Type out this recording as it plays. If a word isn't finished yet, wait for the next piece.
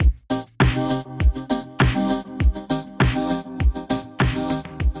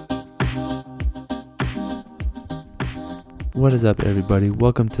What is up, everybody?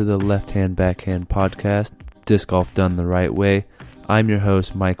 Welcome to the Left Hand Backhand podcast, Disc Golf Done the Right Way. I'm your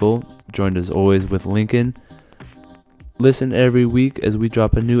host, Michael, joined as always with Lincoln. Listen every week as we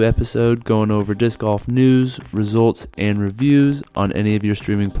drop a new episode going over disc golf news, results, and reviews on any of your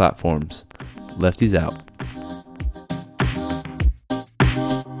streaming platforms. Lefties out.